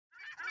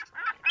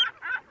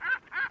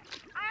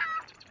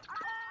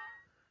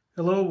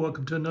Hello,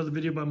 welcome to another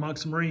video by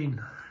Moxie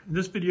Marine. In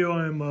this video,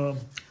 I'm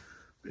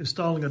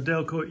installing a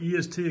Delco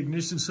EST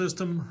ignition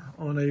system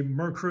on a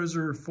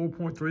Mercruiser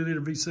 4.3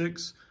 liter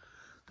V6.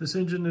 This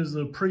engine is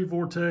a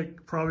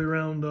pre-Vortec, probably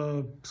around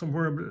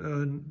somewhere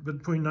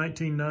between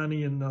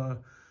 1990 and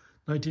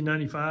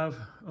 1995.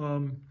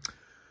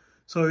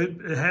 So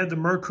it had the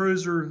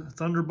Mercruiser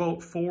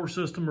Thunderbolt IV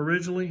system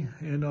originally,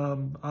 and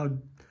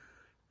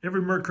every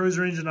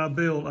Mercruiser engine I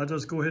build, I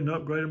just go ahead and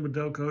upgrade them with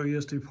Delco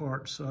EST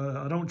parts.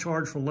 I don't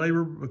charge for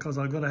labor because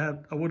I would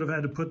have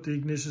had to put the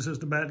ignition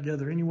system back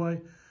together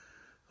anyway.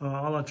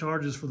 All I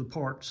charge is for the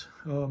parts.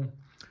 In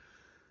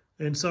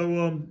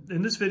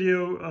this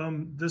video,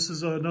 this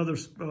is another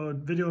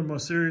video in my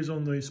series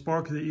on the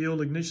Sparkie The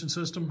Eel ignition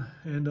system.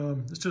 And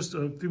it's just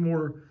a few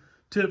more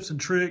tips and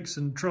tricks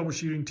and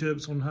troubleshooting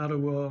tips on how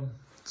to,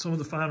 some of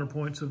the finer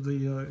points of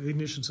the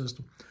ignition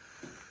system.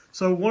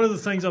 So one of the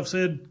things I've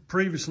said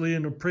previously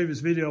in a previous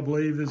video, I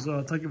believe, is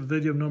I think it was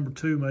video number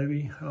 2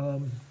 maybe,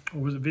 or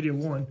was it video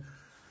 1?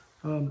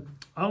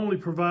 I only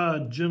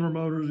provide General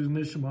Motors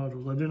ignition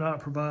modules. I do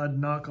not provide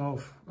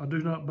knockoff. I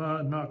do not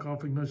buy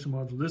knockoff ignition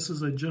module. This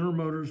is a General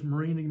Motors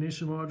marine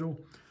ignition module,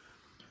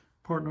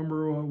 part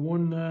number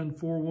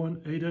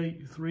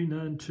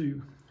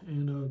 194188392,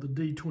 and the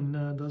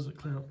D29 doesn't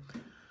count.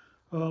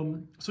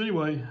 So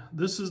anyway,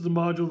 this is the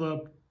module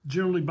that I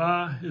generally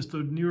buy. It's the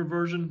newer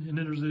version, and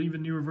then there's an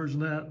even newer version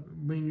than that,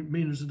 meaning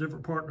there's a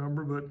different part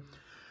number, but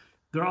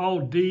they're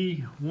all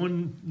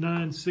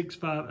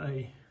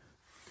D1965A.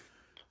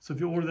 So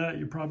if you order that,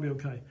 you're probably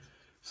okay.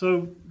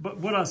 So, but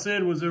what I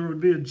said was there would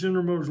be a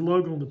General Motors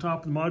logo on the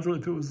top of the module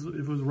if it was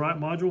the right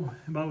module.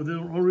 And by the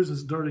only reason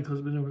it's dirty because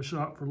it's been in the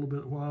shop for a little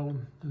bit while,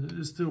 and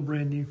it's still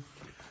brand new.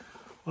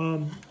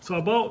 So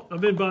I've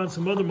been buying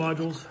some other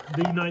modules,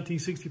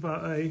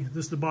 D1965A.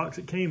 This is the box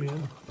it came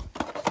in.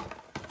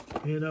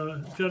 And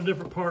it's got a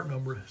different part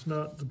number. It's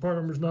not, the part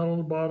number is not on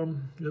the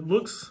bottom. It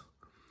looks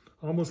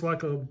almost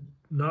like a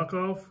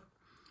knockoff,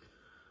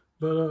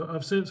 but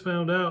I've since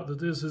found out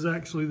that this is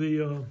actually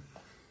the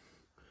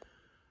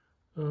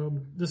a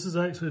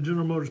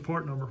General Motors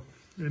part number.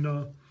 And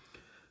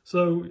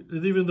so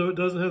even though it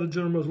doesn't have the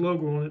General Motors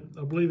logo on it,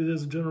 I believe it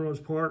is a General Motors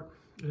part.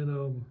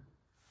 And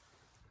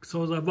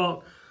so as I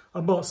bought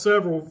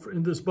several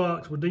in this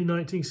box with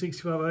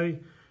D1965A,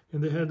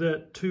 and they had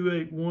that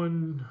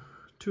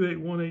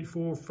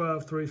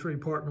 2818453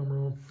 part number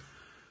on.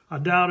 I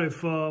doubt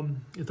if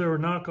there were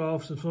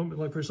knockoffs,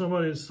 like for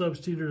somebody that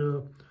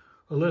substituted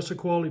a lesser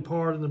quality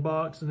part in the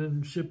box and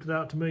then shipped it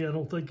out to me, I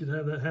don't think you'd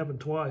have that happen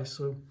twice.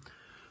 So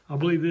I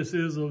believe this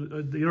is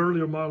the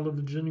earlier model of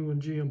the genuine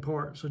GM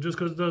part. So just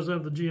because it does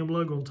have the GM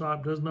logo on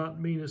top does not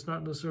mean it's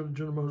not necessarily the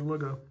General Motors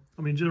logo.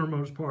 I mean General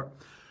Motors part.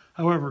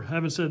 However,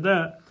 having said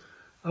that,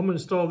 I'm going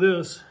to install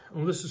this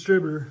on this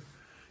distributor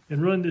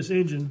and run this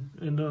engine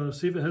and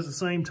see if it has the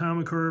same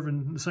timing curve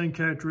and the same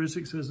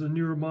characteristics as the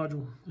newer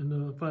module,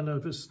 and find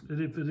out if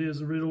it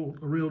is a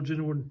real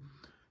genuine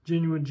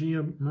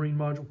GM marine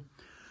module.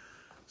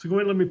 So go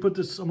ahead and let me put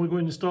this. I'm going to go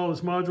ahead and install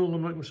this module.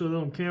 I'm not going to show that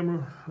on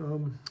camera.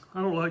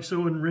 I don't like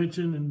showing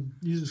wrenching and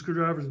using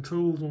screwdrivers and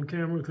tools on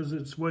camera because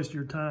it's a waste of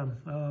your time.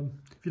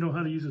 If you know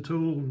how to use a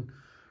tool and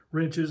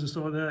wrenches and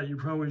stuff like that, you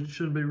probably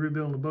shouldn't be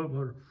rebuilding a boat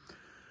motor.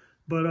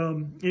 But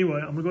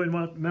anyway, I'm going to go ahead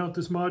and mount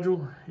this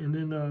module, and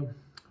then I'm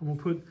going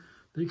to put,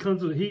 it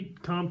comes with a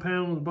heat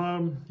compound on the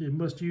bottom. You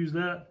must use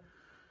that.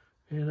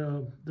 And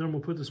then I'm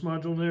going to put this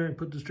module in there and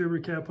put the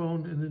distributor cap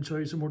on, and then show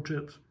you some more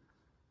tips.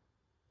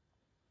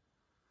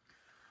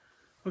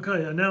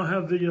 Okay, I now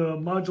have the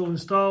module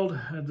installed.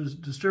 I have the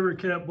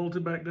distributor cap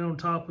bolted back down on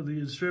top of the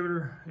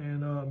distributor,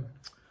 and I'm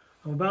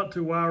about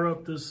to wire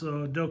up this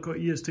Delco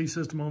EST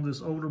system on this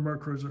older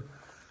Mercruiser.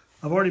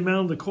 I've already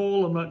mounted the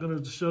coil. I'm not going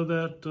to show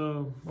that.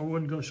 I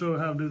wasn't going to show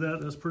how to do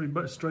that. That's pretty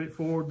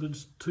straightforward.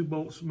 There's 2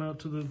 bolts mount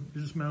to you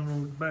just mount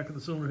on the back of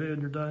the cylinder head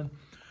and you're done.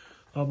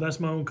 That's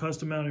my own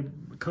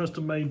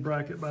custom-made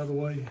bracket, by the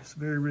way. It's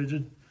very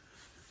rigid,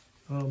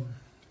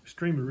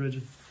 extremely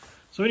rigid.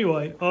 So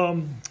anyway,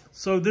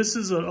 so this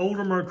is an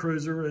older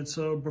Mercruiser. It's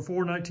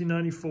before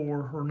 1994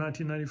 or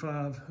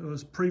 1995. It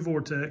was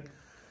pre-Vortec.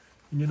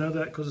 And you know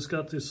that because it's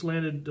got the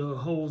slanted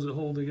holes that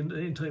hold the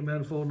intake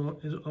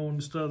manifold on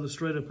instead of the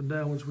straight up and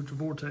downwards, which a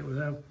Vortec would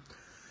have.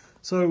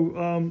 So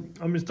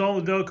I'm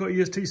installing the Delco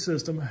EST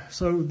system.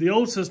 So the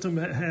old system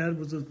it had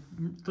was a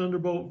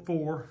Thunderbolt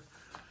IV.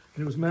 And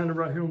it was mounted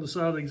right here on the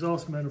side of the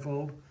exhaust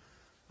manifold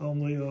on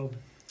the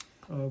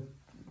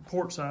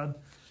port side.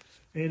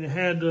 And it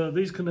had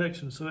these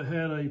connections. So it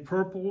had a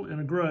purple and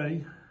a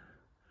gray.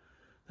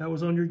 That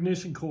was on your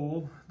ignition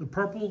coil. The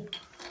purple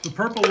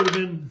would have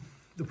been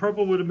the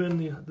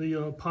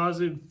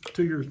positive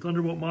to your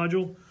Thunderbolt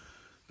module.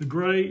 The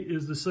gray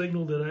is the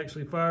signal that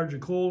actually fired your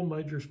coil,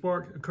 made your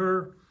spark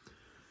occur.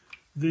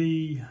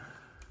 The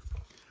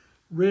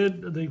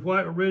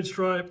white or red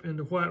stripe and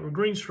the white or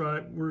green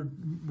stripe were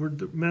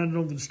mounted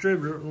on the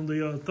distributor. On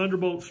the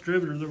Thunderbolt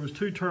distributor, there was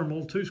 2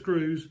 terminals, 2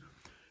 screws,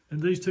 and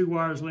these 2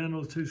 wires land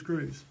on the 2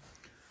 screws.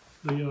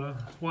 The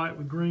white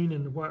with green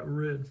and the white with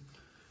red.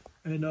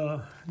 And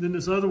then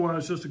this other wire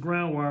is just a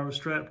ground wire. It was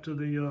strapped to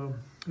the,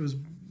 it was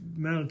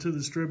mounted to the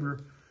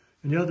distributor.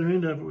 And the other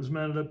end of it was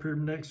mounted up here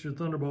next to your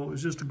Thunderbolt. It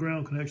was just a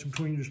ground connection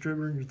between your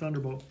distributor and your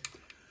Thunderbolt.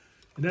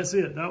 And that's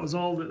it. That was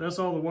all. That's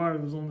all the wire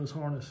that was on this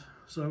harness.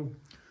 So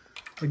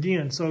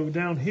again, so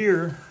down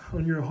here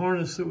on your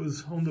harness that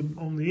was on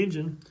the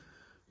engine,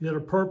 you had a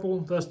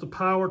purple. That's the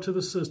power to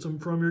the system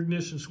from your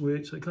ignition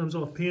switch. That comes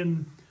off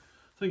pin,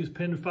 I think it's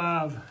pin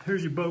 5.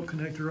 Here's your boat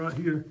connector right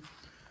here.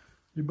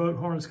 Your boat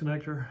harness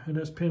connector, and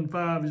that's pin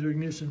 5 is your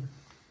ignition.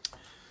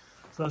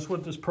 So that's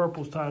what this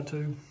purple is tied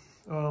to.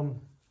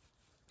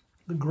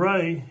 The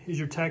gray is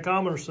your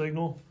tachometer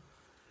signal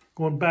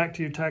going back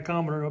to your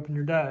tachometer up in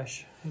your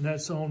dash, and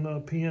that's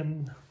on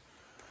pin,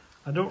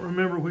 I don't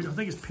remember which, I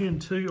think it's pin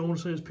 2. I want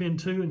to say it's pin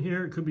 2 in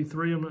here. It could be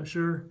 3, I'm not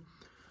sure,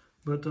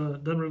 but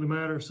it doesn't really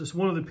matter. It's just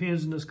one of the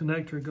pins in this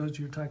connector. It goes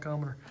to your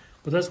tachometer,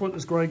 but that's what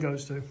this gray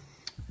goes to.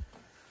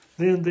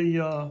 Then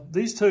the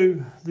these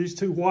two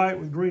white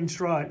with green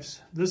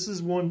stripes. This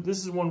is one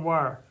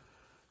wire.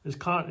 There's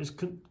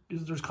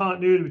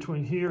continuity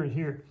between here and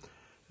here.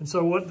 And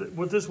so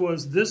what this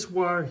was, this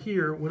wire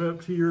here went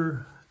up to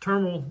your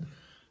terminal.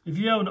 If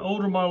you have an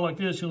older model like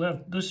this, you'll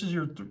have, this is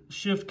your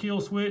shift kill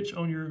switch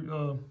on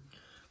your,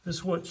 this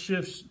is what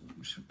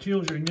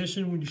kills your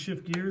ignition when you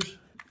shift gears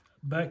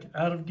back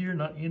out of gear,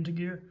 not into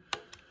gear.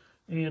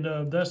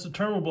 And that's the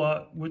terminal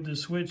block with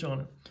this switch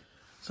on it.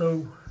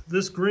 So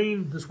this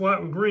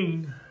white with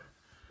green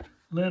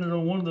landed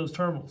on one of those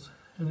terminals.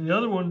 And the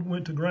other one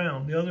went to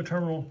ground. The other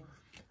terminal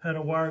had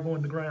a wire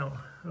going to ground.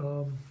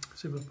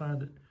 See if I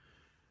find it.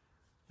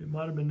 It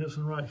might have been this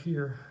one right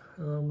here.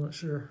 I'm not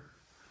sure.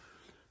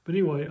 But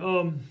anyway,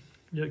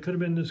 yeah, it could have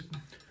been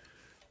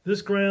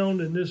this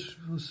ground and this,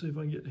 let's see if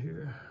I can get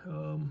here.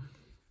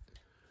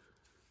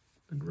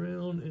 The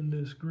ground and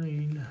this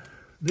green.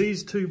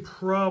 These two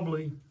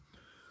probably,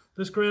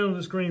 this ground and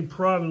this green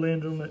probably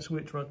landed on that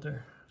switch right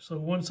there. So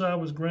one side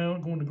was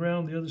ground, going to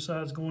ground, the other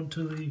side's going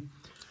to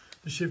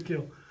the shift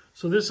kill.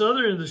 So this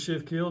other end of the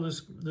shift kill,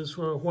 this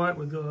white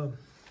with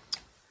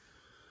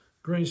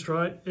green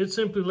stripe, it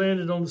simply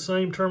landed on the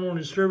same terminal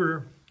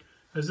distributor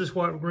as this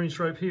white with green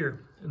stripe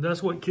here. And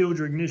that's what killed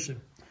your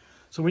ignition.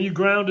 So when you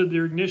grounded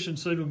the ignition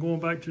signal going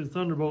back to your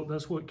Thunderbolt,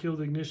 that's what killed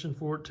the ignition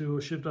for it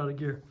to shift out of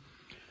gear.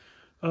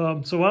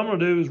 So what I'm going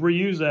to do is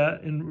reuse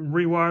that and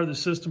rewire the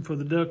system for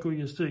the Delco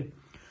EST.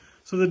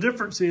 So the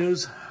difference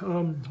is,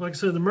 like I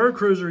said, the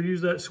Mercruiser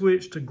used that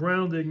switch to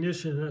ground the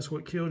ignition, and that's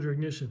what killed your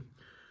ignition.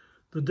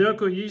 The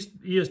Delco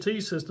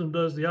EST system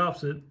does the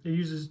opposite.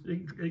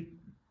 It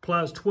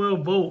applies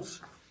 12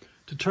 volts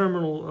to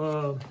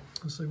terminal,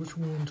 let's see, which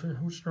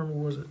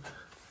terminal was it?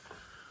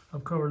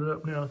 I've covered it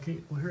up now. I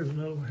can't, well, here's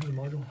another one, here's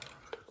the module.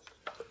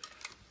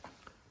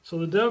 So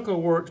the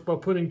Delco works by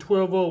putting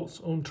 12 volts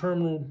on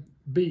terminal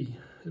B,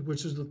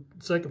 which is the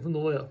second from the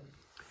left.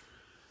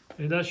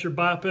 And that's your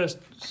bypass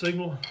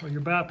signal, or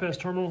your bypass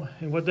terminal.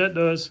 And what that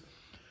does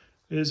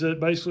is it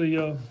basically,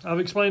 I've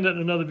explained that in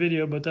another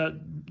video, but that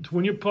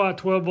when you apply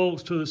 12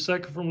 volts to the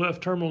second from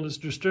left terminal in this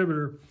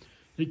distributor,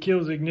 it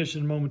kills the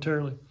ignition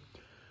momentarily.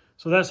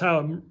 So that's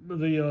how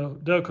the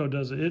Delco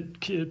does it.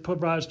 It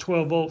provides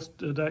 12 volts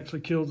that actually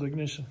kills the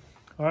ignition.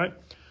 All right.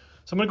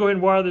 So I'm gonna go ahead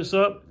and wire this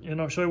up,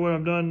 and I'll show you what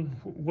I've done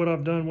when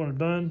I'm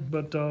done,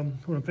 but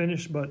when I'm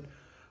finished. But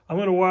I'm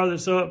gonna wire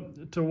this up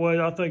to the way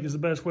I think is the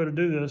best way to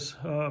do this.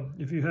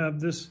 If you have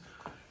this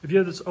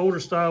older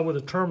style with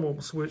a terminal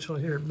switch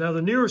on here. Now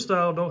the newer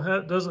style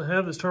doesn't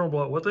have this terminal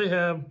block. What they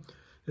have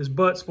is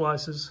butt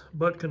splices,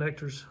 butt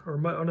connectors, or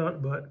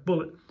not butt,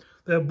 bullet.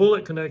 They have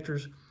bullet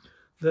connectors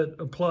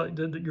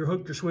that you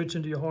hook your switch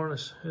into your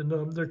harness, and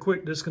they're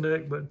quick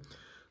disconnect. But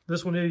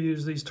this one here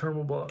uses this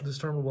terminal block.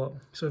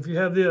 So if you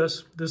have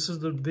this is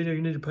the video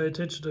you need to pay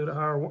attention to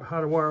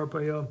how to wire up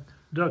a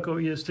Delco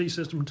EST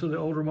system to the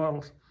older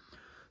models.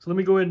 So let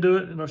me go ahead and do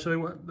it, and I'll show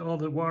you all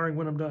the wiring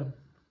when I'm done.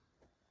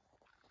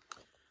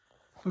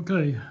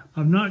 Okay,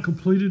 I've not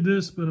completed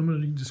this, but I'm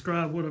going to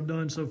describe what I've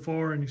done so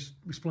far and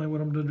explain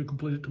what I'm going to do to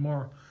complete it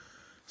tomorrow.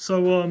 So,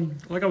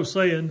 like I was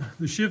saying,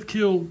 the shift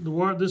kill,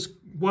 this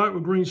white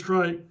with green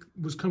stripe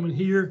was coming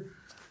here.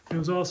 It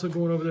was also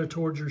going over there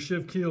towards your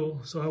shift kill.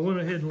 So I went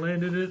ahead and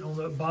landed it on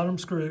that bottom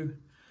screw,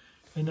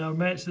 and I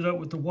matched it up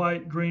with the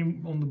white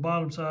green on the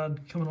bottom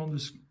side coming on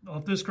this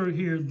off this screw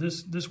here.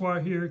 This wire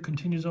here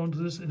continues on to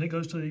this, and it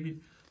goes to the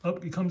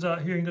up. It comes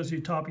out here and goes to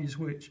the top of your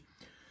switch.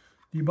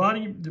 The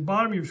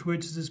bottom of your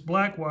switch is this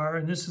black wire,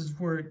 and this is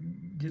where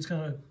it gets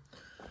kind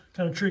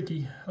of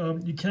tricky.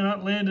 You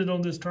cannot land it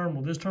on this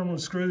terminal. This terminal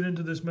is screwed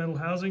into this metal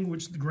housing,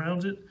 which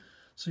grounds it.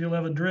 So you'll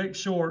have a direct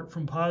short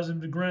from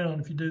positive to ground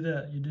if you do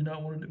that. You do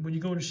not want to, when you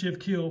go to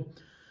shift kill,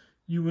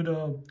 you would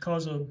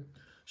cause a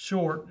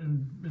short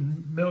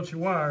and melt your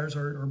wires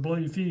or blow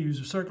your fuse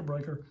or circuit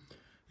breaker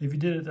if you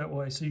did it that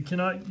way. So you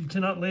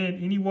cannot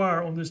land any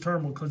wire on this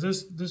terminal, because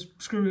this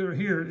screw right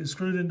here is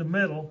screwed into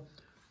metal,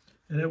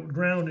 and it would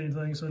ground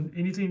anything. So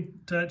anything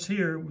attached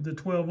here with the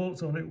 12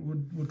 volts on it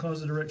would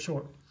cause a direct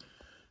short.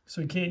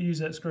 So you can't use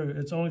that screw.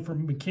 It's only for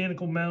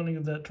mechanical mounting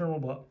of that terminal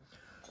block.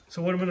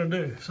 So what I'm gonna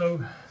do,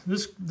 so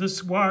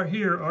this wire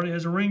here already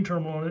has a ring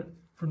terminal on it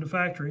from the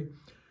factory,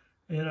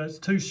 and it's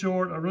too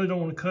short. I really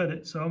don't want to cut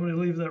it, so I'm gonna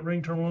leave that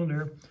ring terminal on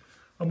there.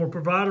 I'm gonna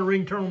provide a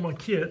ring terminal in my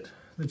kit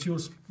that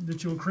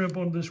you'll crimp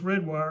on this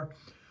red wire,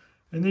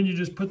 and then you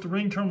just put the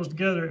ring terminals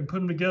together and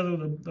put them together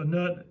with a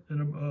nut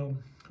and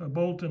a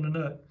bolt and a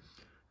nut.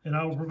 And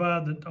I will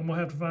provide I'm gonna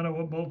have to find out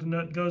what bolt and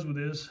nut goes with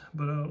this,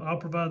 but I'll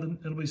provide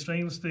it'll be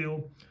stainless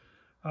steel.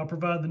 I'll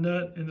provide the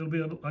nut, and it'll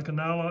be like a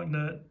nylock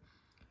nut,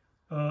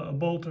 a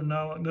bolt or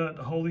nylock nut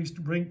to hold these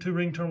two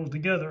ring terminals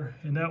together,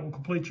 and that will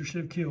complete your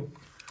shift keel.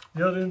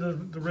 The other end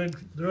of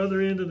the other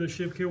end of the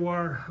shift keel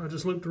wire, I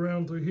just looped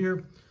around through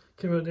here,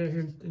 came out down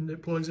here, and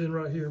it plugs in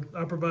right here.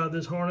 I provide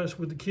this harness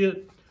with the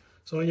kit,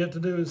 so all you have to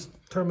do is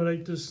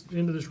terminate this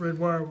end of this red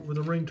wire with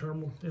a ring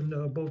terminal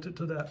and bolt it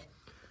to that.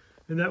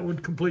 And that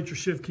would complete your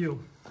shift keel.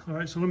 All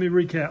right, so let me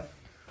recap.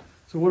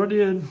 So what I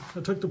did,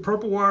 I took the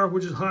purple wire,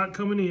 which is hot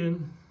coming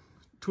in,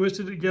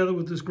 twisted it together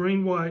with this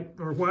green-white,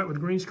 or white with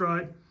green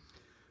stripe,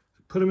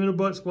 put them in a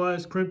butt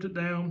splice, crimped it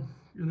down,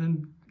 and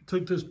then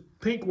took this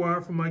pink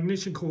wire from my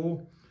ignition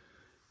coil,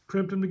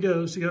 crimped them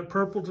together. So you got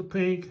purple to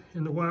pink,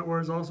 and the white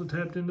wire is also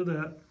tapped into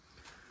that.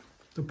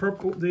 The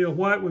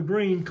white with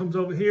green comes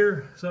over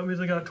here, so that means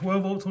I got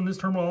 12 volts on this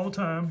terminal all the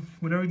time.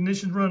 Whenever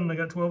ignition's running, I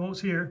got 12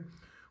 volts here,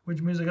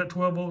 which means I got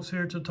 12 volts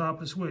here to the top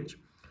of the switch.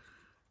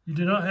 You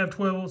do not have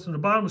 12 volts in the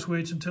bottom of the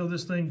switch until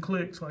this thing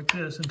clicks like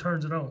this and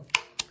turns it on.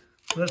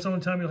 So that's the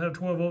only time you'll have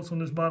 12 volts on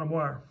this bottom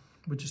wire,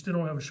 but you still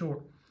don't have a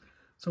short.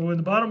 So when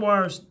the bottom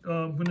wires,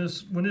 when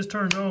this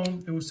turns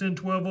on, it will send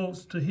 12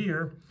 volts to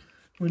here.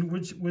 When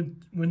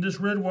this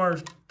red wire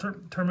is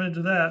terminated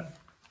to that,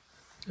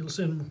 it'll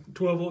send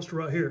 12 volts to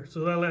right here.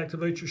 So that'll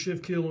activate your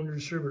shift keel on your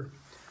distributor.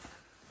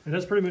 And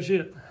that's pretty much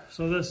it.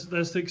 So that's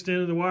the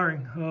extent of the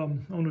wiring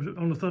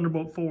on the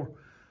Thunderbolt 4.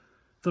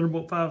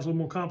 Thunderbolt 5 is a little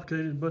more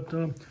complicated, but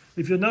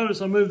if you'll notice,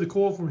 I moved the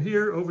coil from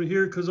here over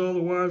here because all the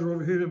wires are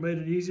over here. That made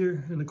it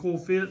easier, and the coil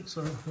fit,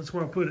 so that's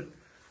where I put it.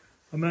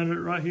 I mounted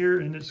it right here,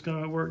 and it's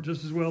going to work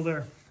just as well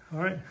there. All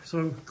right, so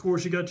of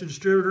course you got your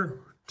distributor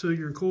to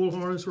your coil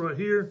harness right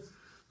here.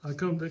 That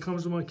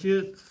comes with my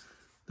kit.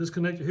 This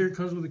connector here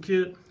comes with the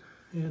kit,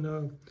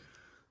 and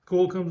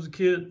coil comes with the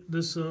kit.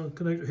 This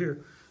connector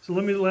here. So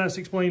let me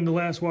explain the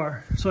last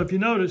wire. So if you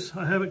notice,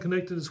 I haven't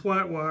connected this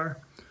white wire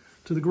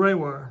to the gray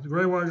wire. The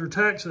gray wire is your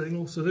tack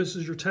signal, so this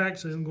is your tack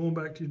signal going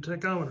back to your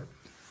tachometer.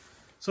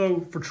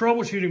 So for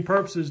troubleshooting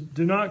purposes,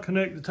 do not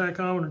connect the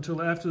tachometer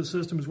until after the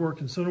system is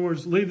working. So in other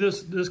words, leave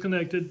this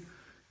disconnected,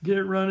 get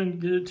it running,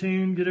 get it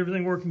tuned, get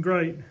everything working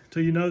great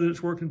until you know that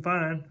it's working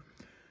fine.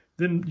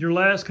 Then your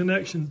last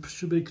connection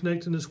should be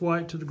connecting this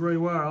white to the gray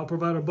wire. I'll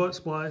provide a butt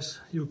splice.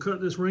 You'll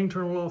cut this ring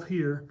terminal off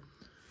here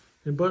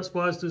and butt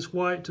splice this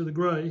white to the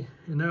gray,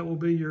 and that will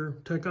be your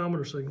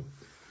tachometer signal.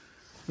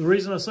 The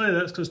reason I say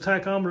that is because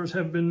tachometers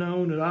have been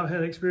known that I've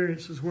had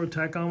experiences where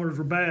tachometers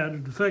were bad or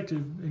defective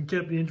and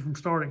kept the engine from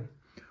starting,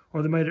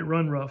 or they made it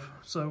run rough.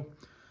 So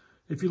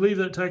if you leave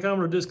that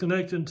tachometer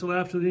disconnected until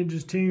after the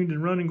engine's tuned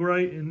and running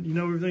great and you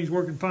know everything's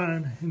working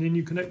fine, and then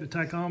you connect the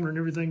tachometer and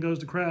everything goes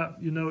to crap,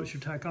 you know it's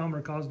your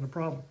tachometer causing the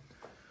problem.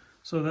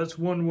 So that's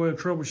one way of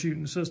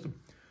troubleshooting the system.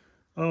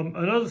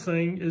 Another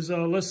thing is,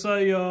 let's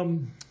say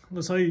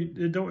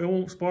it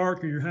won't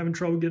spark, or you're having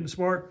trouble getting a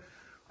spark.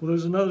 Well,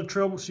 there's another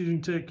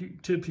troubleshooting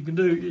tip you can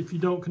do if you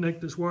don't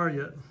connect this wire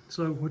yet.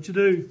 So what you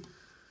do,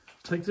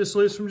 take this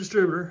loose from the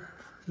distributor,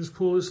 just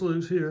pull this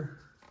loose here,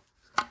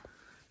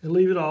 and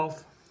leave it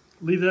off.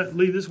 Leave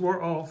this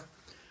wire off.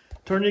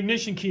 Turn the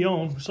ignition key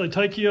on. So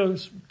take your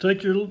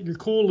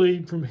coil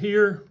lead from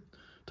here,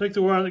 take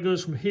the wire that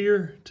goes from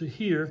here to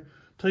here,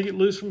 take it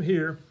loose from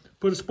here,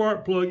 put a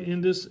spark plug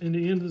in the end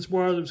of this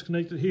wire that was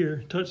connected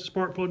here, touch the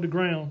spark plug to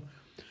ground.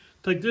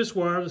 Take this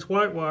wire, this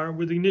white wire,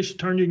 with the ignition,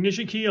 turn the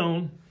ignition key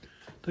on,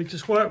 take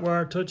this white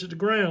wire, touch it to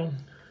ground.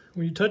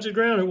 When you touch the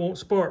ground, it won't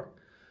spark.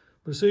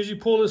 But as soon as you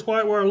pull this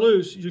white wire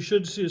loose, you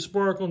should see a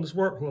spark on the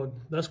spark plug.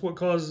 That's what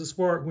causes the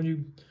spark. When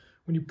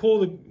you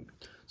pull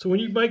so when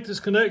you make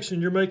this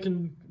connection,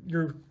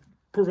 you're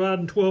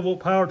providing 12 volt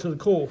power to the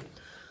coil.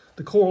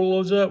 The coil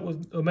loads up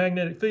with a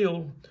magnetic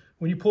field.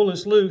 When you pull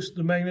this loose,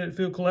 the magnetic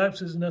field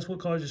collapses, and that's what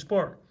causes your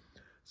spark.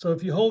 So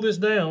if you hold this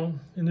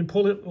down and then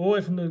pull it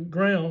away from the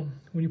ground,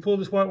 when you pull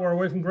this white wire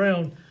away from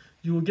ground,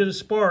 you will get a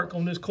spark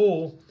on this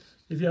coil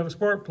if you have a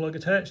spark plug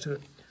attached to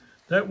it.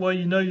 That way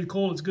you know your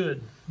coil is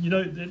good. You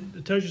know,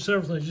 it tells you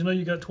several things. You know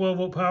you got 12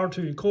 volt power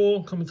to your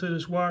coil coming through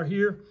this wire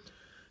here.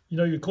 You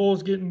know your coil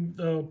is getting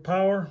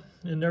power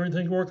and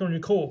everything's working on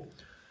your coil.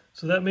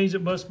 So that means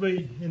it must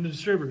be in the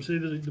distributor. It's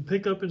either the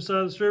pickup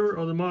inside the distributor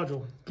or the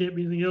module. Can't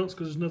be anything else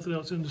because there's nothing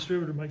else in the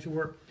distributor that makes it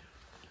work.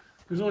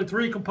 There's only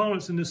 3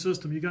 components in this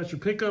system. You got your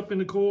pickup in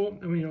the coil,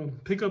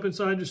 pickup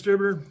inside the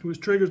distributor, which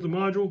triggers the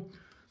module.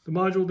 The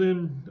module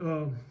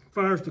then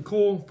fires the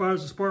coil,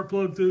 fires the spark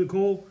plug through the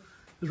coil.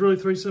 There's really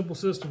 3 simple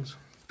systems: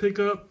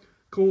 pickup,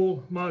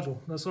 coil, module.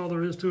 That's all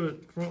there is to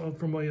it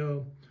from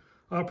a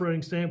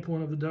operating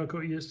standpoint of the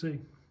Delco EST.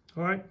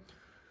 All right.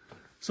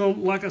 So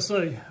like I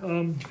say,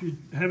 if you're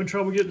having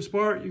trouble getting a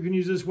spark, you can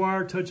use this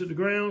wire, touch it to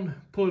ground,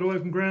 pull it away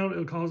from ground,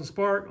 it'll cause a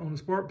spark on the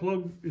spark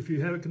plug if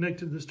you have it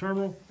connected to this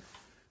terminal.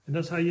 And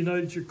that's how you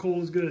know that your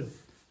coil is good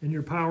and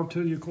your power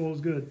to your coil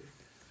is good.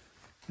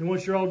 And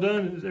once you're all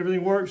done and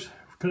everything works,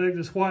 connect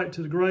this white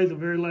to the gray, the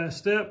very last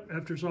step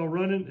after it's all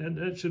running, and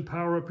that should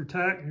power up your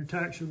tack, and your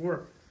tack should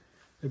work.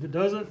 If it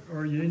doesn't,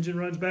 or your engine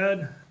runs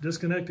bad,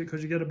 disconnect it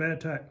because you got a bad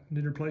tack. You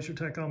need to replace your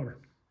tachometer.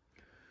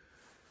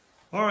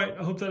 All right,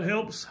 I hope that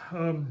helps.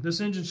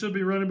 This engine should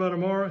be running by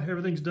tomorrow.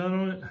 Everything's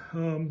done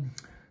on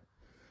it,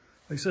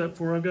 except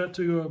for I've got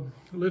to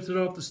lift it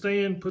off the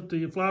stand, put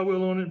the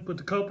flywheel on it, put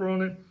the coupler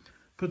on it,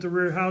 put the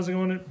rear housing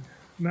on it,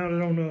 mount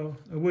it on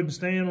a wooden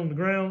stand on the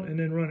ground, and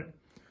then run it.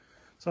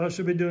 So I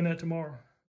should be doing that tomorrow.